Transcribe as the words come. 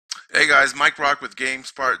Hey guys, Mike Rock with Game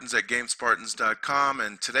Spartans at GameSpartans.com,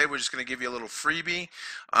 and today we're just going to give you a little freebie.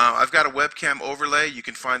 I've got a webcam overlay. You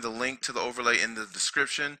can find the link to the overlay in the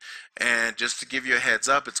description. And just to give you a heads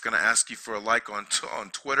up, it's going to ask you for a like on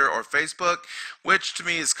Twitter or Facebook, which to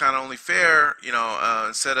me is kind of only fair.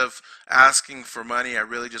 Instead of asking for money, I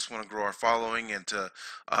really just want to grow our following and to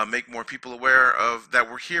make more people aware of that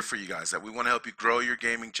we're here for you guys, that we want to help you grow your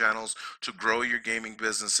gaming channels, to grow your gaming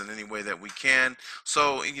business in any way that we can.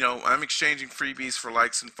 So, I'm exchanging freebies for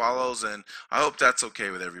likes and follows, and I hope that's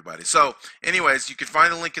okay with everybody. So, anyways, you can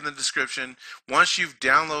find the link in the description. Once you've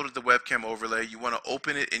downloaded the webcam overlay, you want to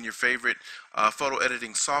open it in your favorite photo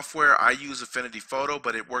editing software. I use Affinity Photo,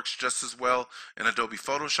 but it works just as well in Adobe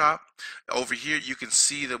Photoshop. Over here, you can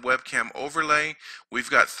see the webcam overlay.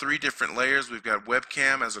 We've got three different layers. We've got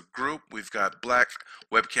webcam as a group. We've got black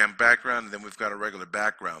webcam background, and then we've got a regular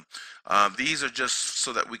background. These are just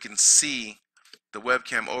so that we can see the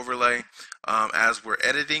webcam overlay as we're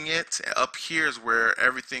editing it. Up here is where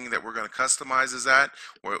everything that we're going to customize is at,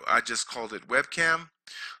 where I just called it webcam.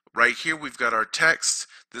 Right here we've got our text.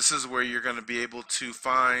 This is where you're going to be able to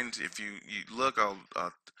find, if you look,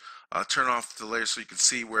 I'll turn off the layer so you can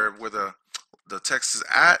see where the text is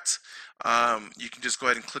at. You can just go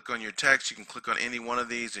ahead and click on your text. You can click on any one of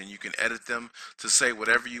these and you can edit them to say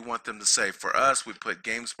whatever you want them to say. For us, we put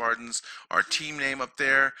Game Spartans, our team name up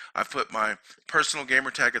there. I put my personal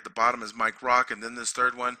gamer tag at the bottom as Mike Rock, and then this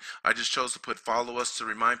third one, I just chose to put follow us to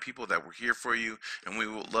remind people that we're here for you, and we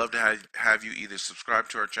would love to have you either subscribe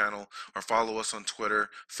to our channel or follow us on Twitter,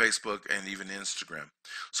 Facebook, and even Instagram.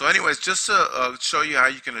 So anyways, just to show you how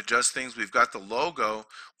you can adjust things, we've got the logo,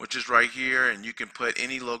 which is right here, and you can put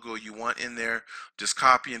any logo you want in there. Just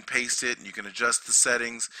copy and paste it, and you can adjust the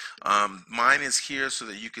settings. Mine is here so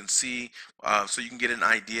that you can see, so you can get an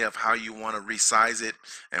idea of how you want to resize it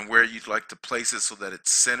and where you'd like to place it so that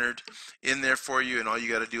it's centered in there for you. And all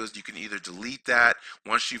you got to do is you can either delete that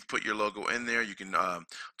once you've put your logo in there. You can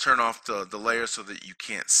turn off the layer so that you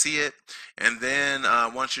can't see it, and then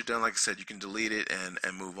once you're done, like I said, you can delete it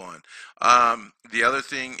and move on. The other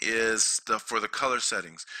thing is for the color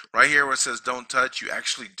settings. Right here where it says don't touch, you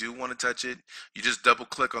actually do want to touch it. You just double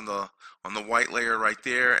click on the white layer right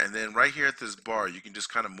there, and then right here at this bar you can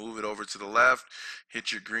just kind of move it over to the left,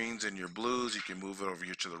 hit your greens and your blues. You can move it over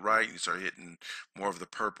here to the right and you start hitting more of the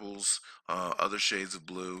purples, other shades of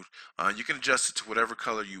blue. You can adjust it to whatever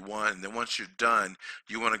color you want, and then once you're done,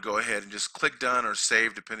 you want to go ahead and just click done or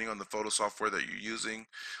save depending on the photo software that you're using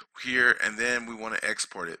here, and then we want to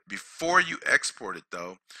export it. Before you export it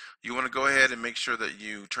though, you want to go ahead and make sure that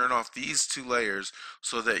you turn off these two layers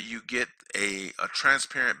so that you get a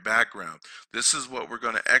transparent background. This is what we're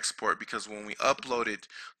going to export, because when we upload it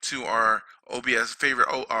to our OBS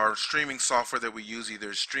our streaming software that we use,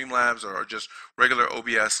 either Streamlabs or just regular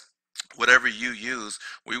OBS, whatever you use,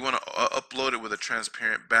 we want to upload it with a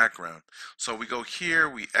transparent background. So we go here,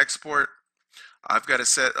 we export. I've got to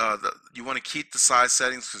set, you want to keep the size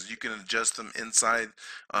settings because you can adjust them inside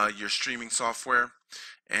your streaming software.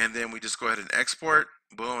 And then we just go ahead and export.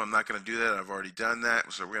 Boom, I'm not going to do that. I've already done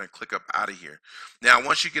that. So we're going to click up out of here. Now,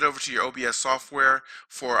 once you get over to your OBS software,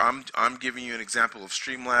 I'm giving you an example of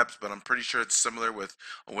Streamlabs, but I'm pretty sure it's similar with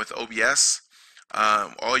OBS.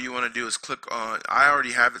 All you want to do is click on, I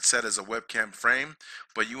already have it set as a webcam frame,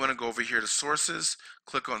 but you want to go over here to sources,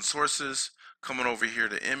 click on sources, come on over here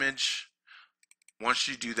to image. Once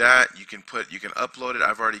you do that, you can upload it.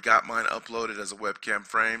 I've already got mine uploaded as a webcam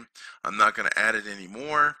frame. I'm not going to add it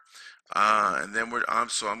anymore. And then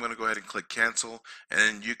so I'm going to go ahead and click cancel, and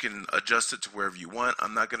then you can adjust it to wherever you want.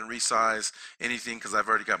 I'm not going to resize anything because I've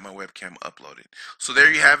already got my webcam uploaded. So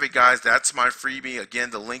there you have it, guys. That's my freebie. Again,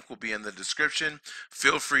 the link will be in the description.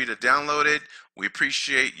 Feel free to download it. We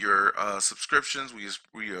appreciate your subscriptions.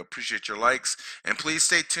 We appreciate your likes, and please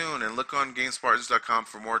stay tuned and look on GameSpartans.com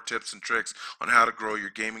for more tips and tricks on how to grow your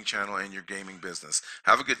gaming channel and your gaming business.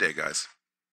 Have a good day, guys.